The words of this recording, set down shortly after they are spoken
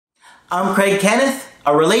I'm Craig Kenneth,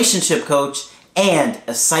 a relationship coach and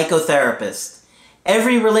a psychotherapist.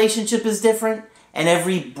 Every relationship is different and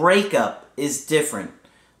every breakup is different.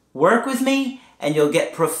 Work with me and you'll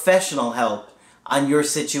get professional help on your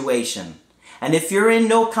situation. And if you're in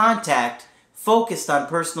no contact, focused on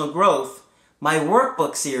personal growth, my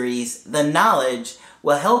workbook series, The Knowledge,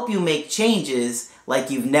 will help you make changes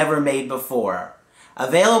like you've never made before.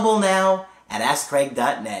 Available now at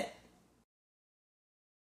AskCraig.net.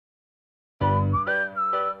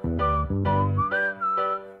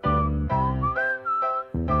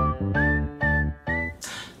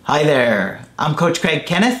 Hi there, I'm Coach Craig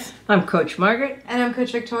Kenneth. I'm Coach Margaret. And I'm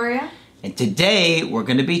Coach Victoria. And today we're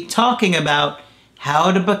going to be talking about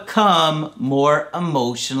how to become more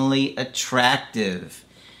emotionally attractive.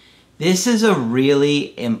 This is a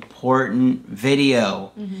really important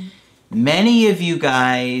video. Many of you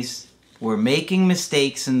guys were making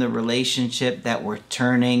mistakes in the relationship that were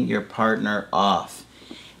turning your partner off.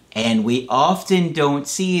 And we often don't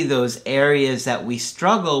see those areas that we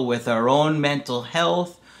struggle with our own mental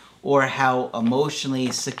health or how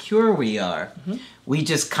emotionally secure we are. We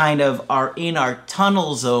just kind of are in our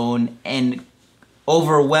tunnel zone and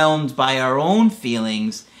overwhelmed by our own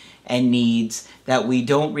feelings and needs that we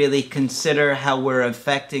don't really consider how we're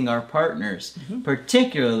affecting our partners,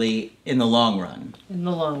 particularly in the long run. In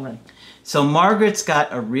the long run. So Margaret's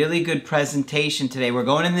got a really good presentation today. We're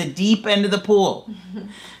going in the deep end of the pool.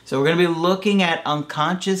 So we're going to be looking at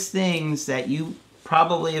unconscious things that you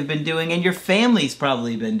probably have been doing and your family's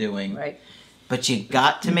probably been doing. Right. But you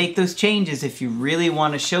got to make those changes if you really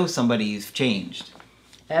want to show somebody you've changed.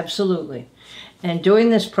 Absolutely. And doing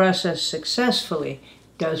this process successfully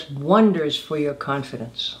does wonders for your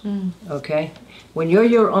confidence. Okay? When you're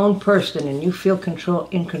your own person and you feel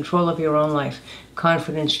in control of your own life,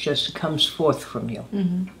 confidence just comes forth from you.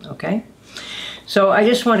 Okay? So I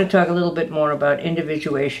just want to talk a little bit more about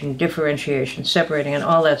individuation, differentiation, separating, and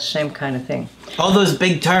all that same kind of thing. All those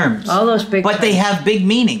big terms. All those big But terms. they have big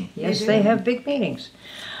meaning. Yes, they have big meanings.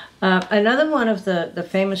 Another one of the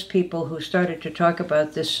famous people who started to talk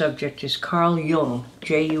about this subject is Carl Jung,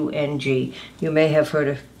 J-U-N-G. You may have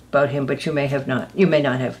heard about him, but you may have not. You may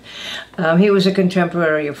not have. He was a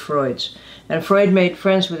contemporary of Freud's. And Freud made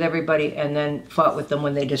friends with everybody and then fought with them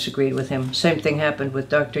when they disagreed with him. Same thing happened with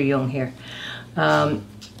Dr. Jung here. Now,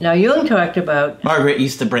 Jung talked about... Margaret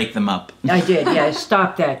used to break them up. I did, yeah.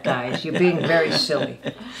 Stop that, guys. You're being very silly.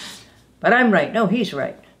 But I'm right. No, he's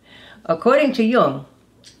right. According to Jung,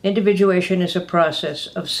 individuation is a process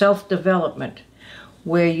of self-development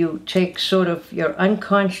where you take sort of your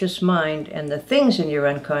unconscious mind and the things in your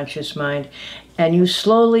unconscious mind and you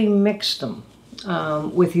slowly mix them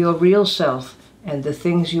with your real self and the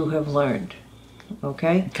things you have learned.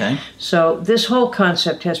 Okay? Okay. So this whole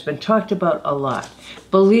concept has been talked about a lot.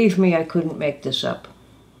 Believe me, I couldn't make this up.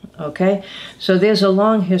 Okay? So there's a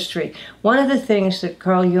long history. One of the things that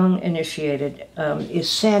Carl Jung initiated is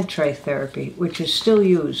sand tray therapy, which is still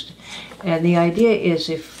used. And the idea is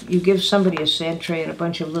if you give somebody a sand tray and a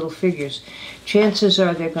bunch of little figures, chances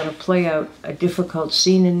are they're going to play out a difficult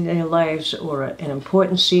scene in their lives or an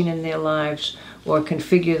important scene in their lives or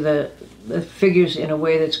configure the figures in a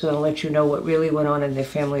way that's going to let you know what really went on in their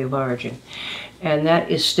family of origin. And that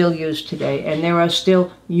is still used today. And there are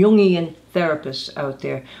still Jungian therapists out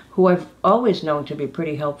there who I've always known to be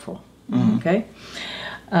pretty helpful. Okay?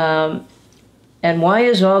 And why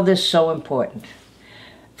is all this so important?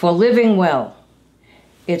 For living well,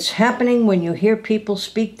 it's happening when you hear people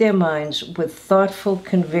speak their minds with thoughtful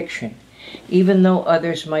conviction, even though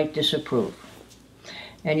others might disapprove.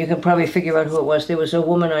 And you can probably figure out who it was. There was a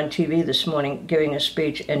woman on TV this morning giving a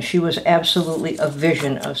speech, and she was absolutely a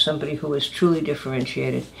vision of somebody who was truly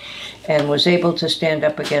differentiated and was able to stand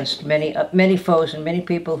up against many foes and many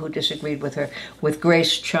people who disagreed with her with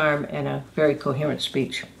grace, charm, and a very coherent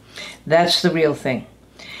speech. That's the real thing.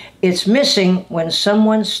 It's missing when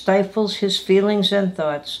someone stifles his feelings and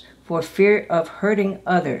thoughts for fear of hurting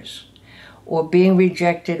others or being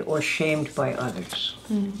rejected or shamed by others.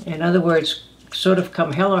 In other words, sort of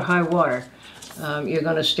come hell or high water, you're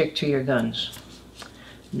going to stick to your guns.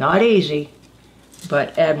 Not easy,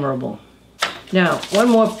 but admirable. Now, one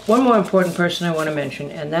more important person I want to mention,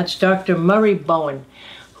 and that's Dr. Murray Bowen,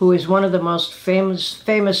 who is one of the most famous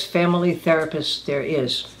family therapists there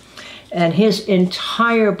is. And his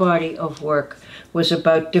entire body of work was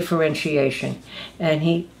about differentiation. And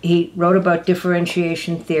he wrote about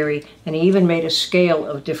differentiation theory, and he even made a scale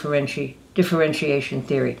of differentiation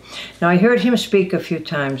theory. Now, I heard him speak a few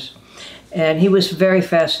times, and he was very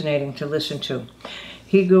fascinating to listen to.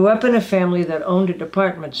 He grew up in a family that owned a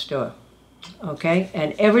department store. Okay?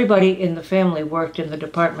 And everybody in the family worked in the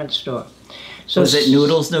department store. So was it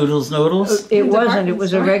noodles? It wasn't. It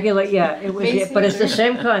was a store. regular, yeah, it was, Macy's but it's the or-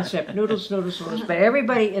 same concept, noodles. But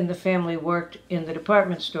everybody in the family worked in the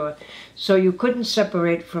department store, so you couldn't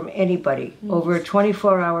separate from anybody. Over a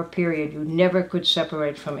 24-hour period, you never could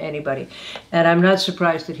separate from anybody. And I'm not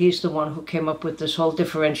surprised that he's the one who came up with this whole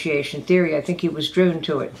differentiation theory. I think he was driven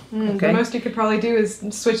to it. The most you could probably do is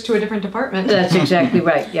switch to a different department. That's exactly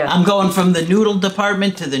right, yeah. I'm going from the noodle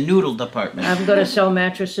department to the noodle department. I'm going to sell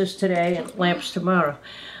mattresses today and lamps tomorrow.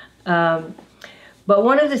 But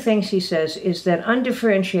one of the things he says is that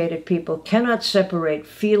undifferentiated people cannot separate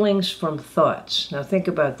feelings from thoughts. Now think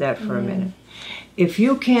about that for a minute. If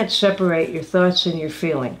you can't separate your thoughts and your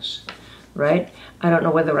feelings, right? I don't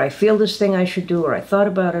know whether I feel this thing I should do or I thought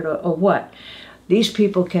about it or what. These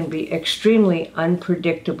people can be extremely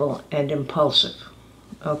unpredictable and impulsive.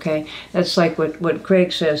 Okay, that's like what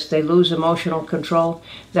Craig says, they lose emotional control.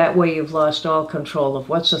 That way you've lost all control of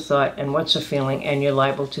what's a thought and what's a feeling, and you're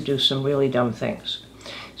liable to do some really dumb things.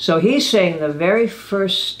 So he's saying the very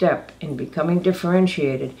first step in becoming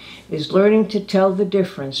differentiated is learning to tell the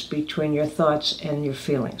difference between your thoughts and your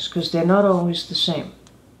feelings, because they're not always the same.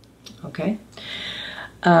 Okay?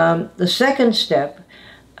 The second step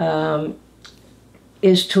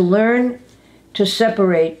is to learn to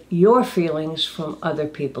separate your feelings from other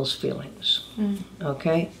people's feelings.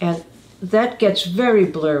 Okay? And that gets very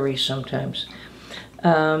blurry sometimes.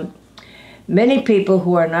 Many people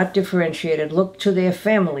who are not differentiated look to their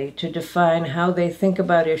family to define how they think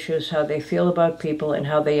about issues, how they feel about people, and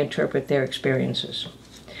how they interpret their experiences.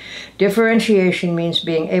 Differentiation means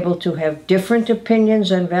being able to have different opinions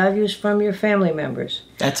and values from your family members.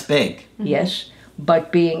 That's big. Yes,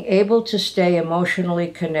 but being able to stay emotionally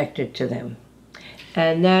connected to them.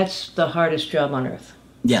 And that's the hardest job on earth.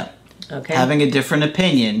 Yeah. Okay? Having a different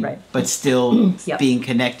opinion, Right. but still Yep. being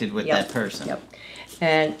connected with Yep. that person. Yep.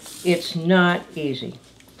 And it's not easy.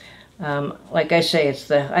 Like I say,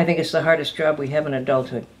 I think it's the hardest job we have in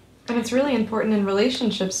adulthood. And it's really important in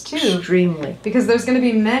relationships too. Extremely. Because there's going to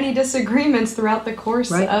be many disagreements throughout the course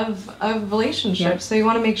Right. of relationships. Yep. So you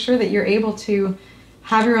want to make sure that you're able to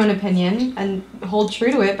have your own opinion and hold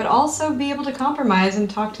true to it, but also be able to compromise and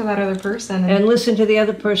talk to that other person. And listen to the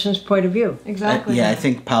other person's point of view. Exactly. Yeah, I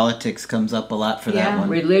think politics comes up a lot for that Yeah. one.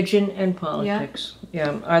 Religion and politics,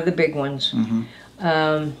 are the big ones.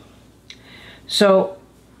 So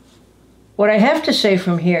what I have to say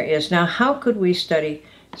from here is, now how could we study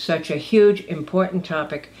such a huge, important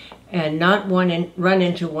topic and not run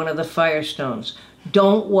into one of the firestones?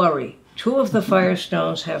 Don't worry. Two of the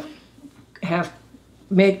firestones have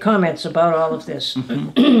made comments about all of this.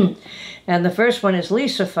 And the first one is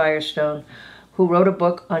Lisa Firestone, who wrote a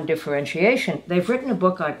book on differentiation. They've written a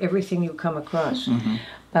book on everything you come across,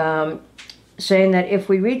 saying that if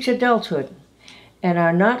we reach adulthood and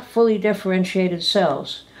are not fully differentiated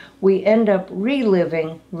selves, we end up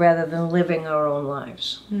reliving rather than living our own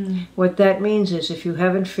lives. What that means is, if you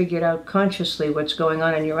haven't figured out consciously what's going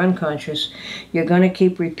on in your unconscious, you're going to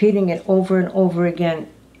keep repeating it over and over again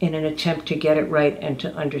in an attempt to get it right and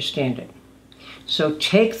to understand it. So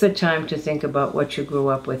take the time to think about what you grew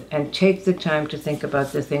up with, and take the time to think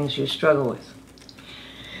about the things you struggle with.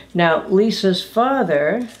 Now, Lisa's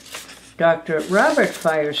father, Dr. Robert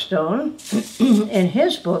Firestone, in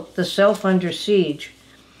his book, The Self Under Siege,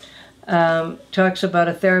 talks about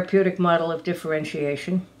a therapeutic model of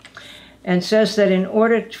differentiation, and says that in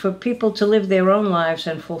order for people to live their own lives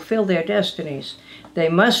and fulfill their destinies, they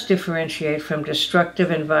must differentiate from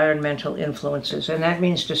destructive environmental influences. And that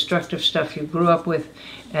means destructive stuff you grew up with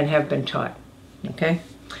and have been taught. Okay?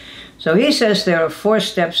 So he says there are 4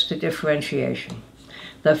 steps to differentiation.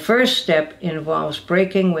 The first step involves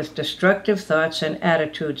breaking with destructive thoughts and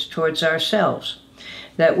attitudes towards ourselves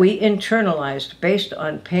that we internalized based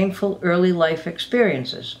on painful early life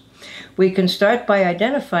experiences. We can start by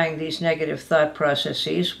identifying these negative thought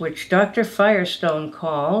processes, which Dr. Firestone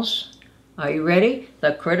calls, are you ready?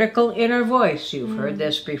 The critical inner voice. You've heard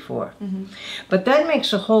this before. But that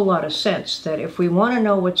makes a whole lot of sense, that if we want to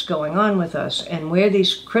know what's going on with us and where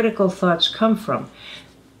these critical thoughts come from,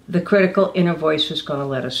 the critical inner voice is going to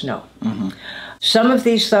let us know. Some of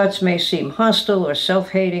these thoughts may seem hostile or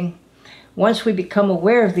self-hating. Once we become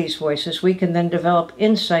aware of these voices, we can then develop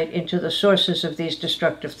insight into the sources of these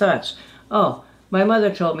destructive thoughts. Oh, my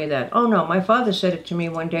mother told me that. Oh no, my father said it to me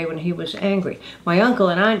one day when he was angry. My uncle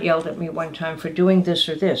and aunt yelled at me one time for doing this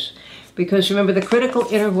or this. Because remember, the critical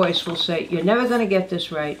inner voice will say, you're never going to get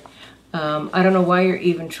this right. I don't know why you're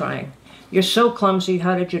even trying. You're so clumsy,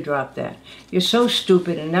 how did you drop that? You're so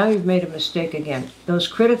stupid, and now you've made a mistake again. Those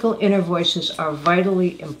critical inner voices are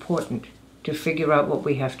vitally important to figure out what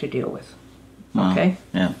we have to deal with. Wow. Okay?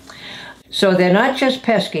 Yeah. So they're not just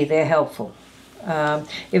pesky, they're helpful.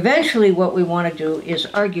 Eventually what we want to do is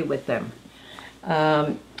argue with them.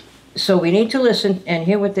 So we need to listen and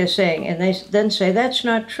hear what they're saying, and they then say, that's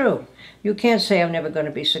not true. You can't say I'm never going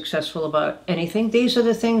to be successful about anything. These are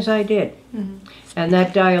the things I did. And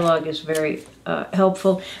that dialogue is very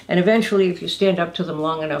helpful. And eventually, if you stand up to them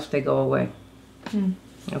long enough, they go away.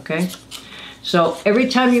 Okay? So every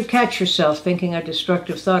time you catch yourself thinking a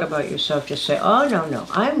destructive thought about yourself, just say, oh, no,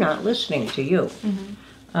 I'm not listening to you,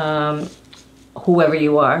 whoever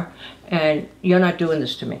you are, and you're not doing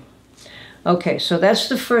this to me. Okay, so that's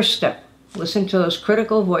the first step. Listen to those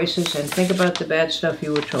critical voices and think about the bad stuff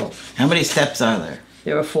you were told. How many steps are there?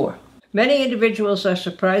 There are 4. Many individuals are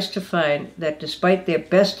surprised to find that despite their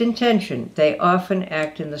best intention, they often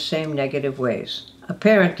act in the same negative ways. A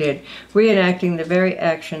parent did, reenacting the very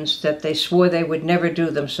actions that they swore they would never do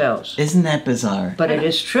themselves. Isn't that bizarre? But it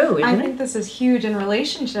is true, isn't I it? think this is huge in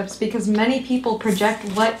relationships because many people project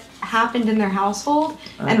what happened in their household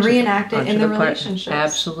and reenact it in the relationships.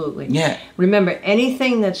 Absolutely. Yeah. Remember,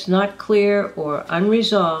 anything that's not clear or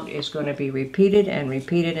unresolved is going to be repeated and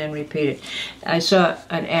repeated and repeated. I saw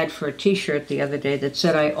an ad for a t-shirt the other day that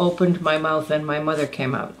said, I opened my mouth and my mother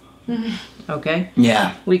came out. Okay?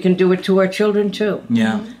 Yeah. We can do it to our children too.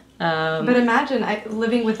 Yeah. But imagine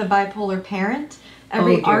living with a bipolar parent.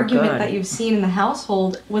 Every argument that you've seen in the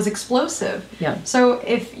household was explosive. Yeah. So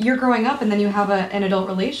if you're growing up and then you have an adult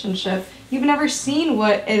relationship, you've never seen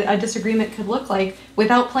what a disagreement could look like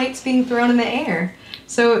without plates being thrown in the air.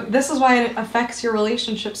 So this is why it affects your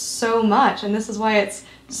relationship so much, and this is why it's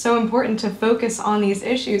so important to focus on these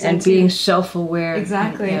issues. And being self-aware.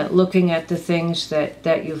 Exactly. And, looking at the things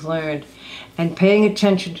that you've learned. And paying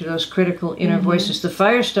attention to those critical inner voices. The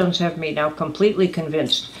Firestones have me now completely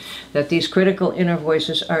convinced that these critical inner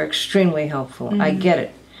voices are extremely helpful. I get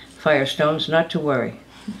it, Firestones, not to worry.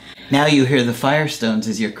 Now you hear the Firestones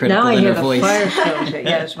as your critical inner voice. Now I hear the Firestones.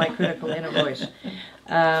 Yeah, it's my critical inner voice.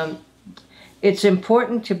 It's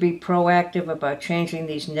important to be proactive about changing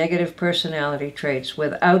these negative personality traits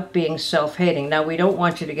without being self-hating. Now, we don't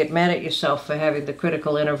want you to get mad at yourself for having the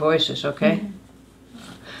critical inner voices, okay?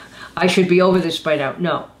 I should be over this by now.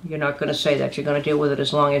 No, you're not going to say that. You're going to deal with it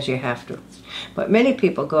as long as you have to. But many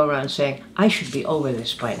people go around saying, I should be over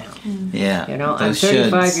this by now. Yeah. You know, I'm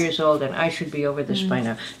 35 years old and I should be over this by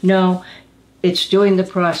now. No, it's doing the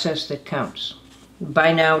process that counts.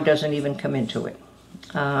 By now doesn't even come into it.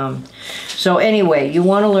 So anyway, you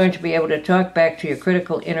want to learn to be able to talk back to your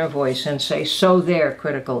critical inner voice and say, so there,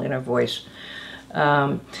 critical inner voice.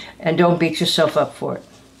 And don't beat yourself up for it.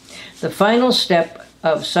 The final step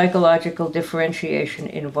of psychological differentiation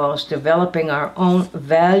involves developing our own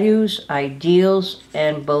values, ideals,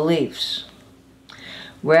 and beliefs,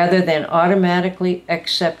 rather than automatically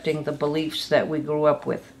accepting the beliefs that we grew up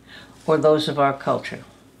with or those of our culture.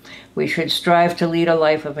 We should strive to lead a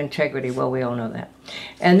life of integrity. Well, we all know that.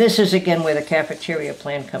 And this is, again, where the cafeteria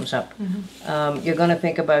plan comes up. You're going to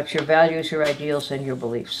think about your values, your ideals, and your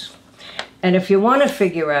beliefs. And if you want to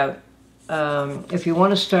figure out, if you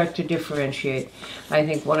want to start to differentiate, I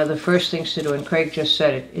think one of the first things to do, and Craig just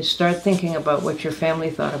said it, is start thinking about what your family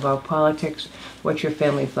thought about politics, what your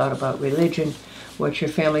family thought about religion, what your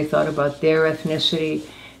family thought about their ethnicity,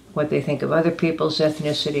 what they think of other people's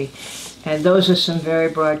ethnicity. And those are some very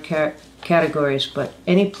broad categories, but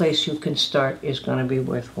any place you can start is going to be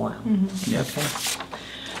worthwhile. Okay.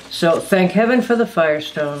 So thank heaven for the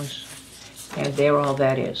Firestones, and they're all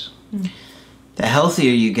that is. The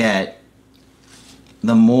healthier you get,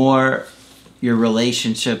 the more your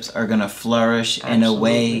relationships are going to flourish in a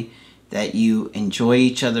way that you enjoy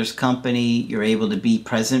each other's company, you're able to be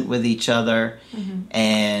present with each other,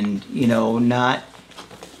 and, you know, not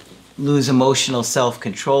lose emotional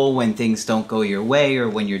self-control when things don't go your way or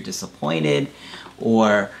when you're disappointed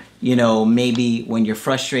or, you know, maybe when you're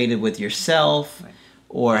frustrated with yourself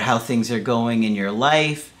or how things are going in your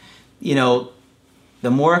life. You know, the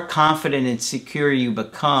more confident and secure you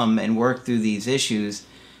become and work through these issues,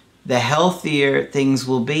 the healthier things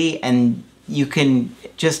will be, and you can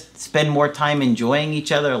just spend more time enjoying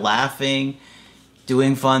each other, laughing,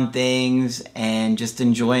 doing fun things, and just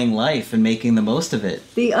enjoying life and making the most of it.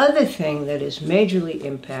 The other thing that is majorly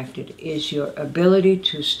impacted is your ability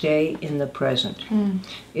to stay in the present.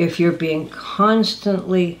 If you're being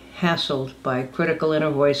constantly hassled by critical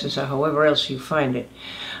inner voices or however else you find it,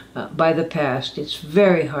 by the past, it's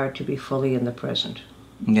very hard to be fully in the present.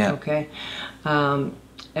 Yeah. Okay?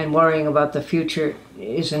 And worrying about the future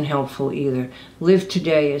isn't helpful either. Live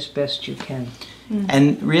today as best you can.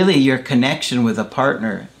 And really, your connection with a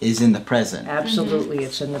partner is in the present. Absolutely,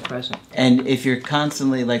 it's in the present. And if you're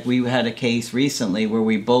constantly, like we had a case recently where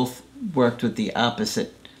we both worked with the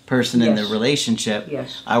opposite person in the Yes. relationship.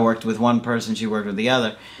 Yes. I worked with one person, she worked with the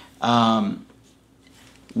other.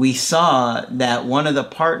 We saw that one of the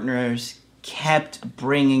partners kept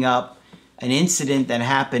bringing up an incident that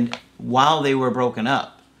happened while they were broken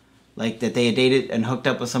up. Like that they had dated and hooked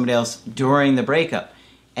up with somebody else during the breakup.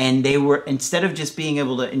 And they were, instead of just being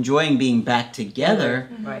able to enjoying being back together,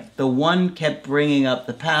 Right. the one kept bringing up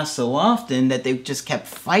the past so often that they just kept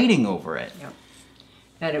fighting over it. Yeah.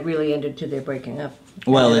 And it really ended to their breaking up.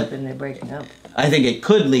 Well, Ended it- up in their breaking up. I think it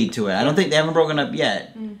could lead to it. I don't think they haven't broken up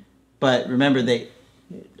yet. But remember,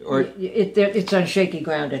 It's on shaky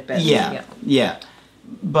ground at best. yeah.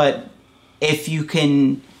 But if you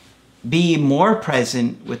can be more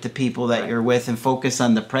present with the people that you're with and focus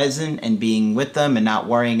on the present and being with them and not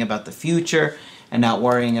worrying about the future and not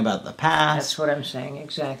worrying about the past, That's what I'm saying,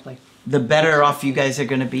 exactly. the better off you guys are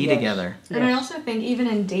going to be Yes. together. And I Yes. also think even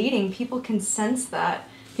in dating, people can sense that.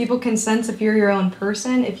 People can sense if you're your own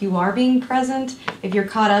person, if you are being present, if you're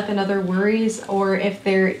caught up in other worries, or if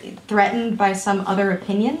they're threatened by some other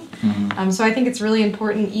opinion. So I think it's really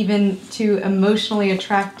important even to emotionally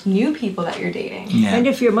attract new people that you're dating. Yeah. And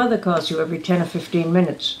if your mother calls you every 10 or 15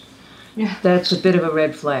 minutes, Yeah. that's a bit of a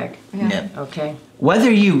red flag, Yeah. okay? Whether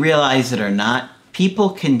you realize it or not, people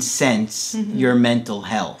can sense your mental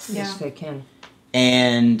health. Yeah. Yes, they can.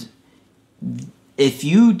 And if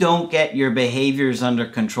you don't get your behaviors under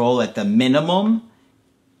control at the minimum,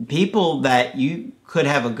 people that you could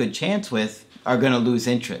have a good chance with are going to lose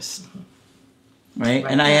interest. Right?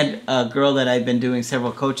 And I had a girl that I've been doing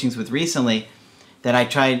several coachings with recently that I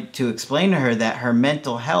tried to explain to her that her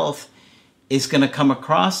mental health is going to come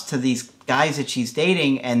across to these guys that she's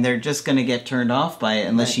dating, and they're just going to get turned off by it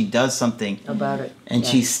unless Right. she does something. About it. And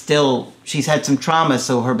Yeah. she's had some trauma,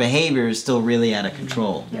 so her behavior is still really out of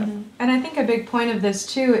control. And I think a big point of this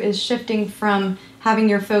too is shifting from having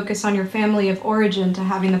your focus on your family of origin to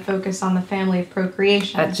having the focus on the family of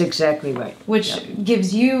procreation. That's exactly right. which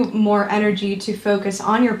gives you more energy to focus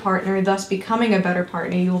on your partner, thus becoming a better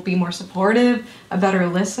partner. You will be more supportive, a better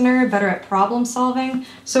listener, better at problem solving.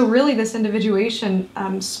 So really this individuation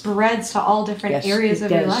spreads to all different Yes, areas it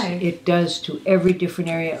of does. your life. It does to every different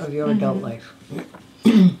area of your adult life.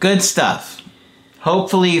 Good stuff.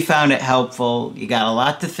 Hopefully you found it helpful. You got a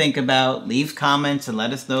lot to think about. Leave comments and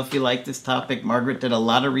let us know if you like this topic. Margaret did a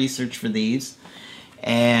lot of research for these.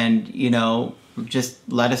 And, just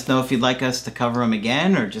let us know if you'd like us to cover them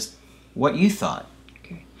again or just what you thought.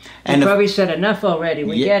 Okay. And You if- probably said enough already.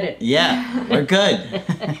 We get it. Yeah, we're good.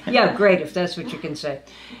 Yeah, great, if that's what you can say.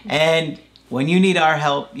 And when you need our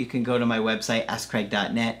help, you can go to my website,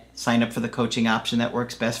 AskCraig.net. Sign up for the coaching option that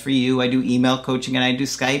works best for you. I do email coaching and I do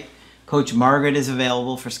Skype. Coach Margaret is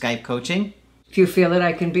available for Skype coaching. If you feel that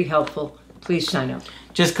I can be helpful, please sign up.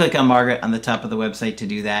 Just click on Margaret on the top of the website to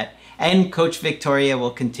do that. And Coach Victoria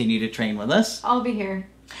will continue to train with us. I'll be here.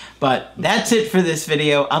 But that's it for this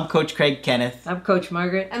video. I'm Coach Craig Kenneth, I'm Coach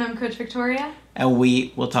Margaret. And I'm Coach Victoria. and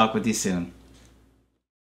we will talk with you soon.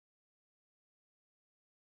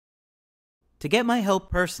 To get my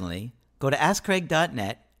help personally, go to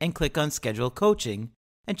AskCraig.net and click on Schedule Coaching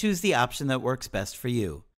and choose the option that works best for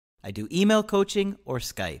you. I do email coaching or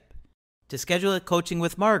Skype. To schedule a coaching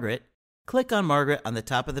with Margaret, click on Margaret on the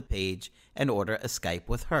top of the page and order a Skype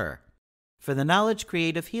with her. For the Knowledge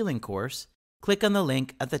Creative Healing course, click on the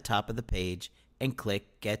link at the top of the page and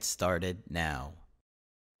click Get Started Now.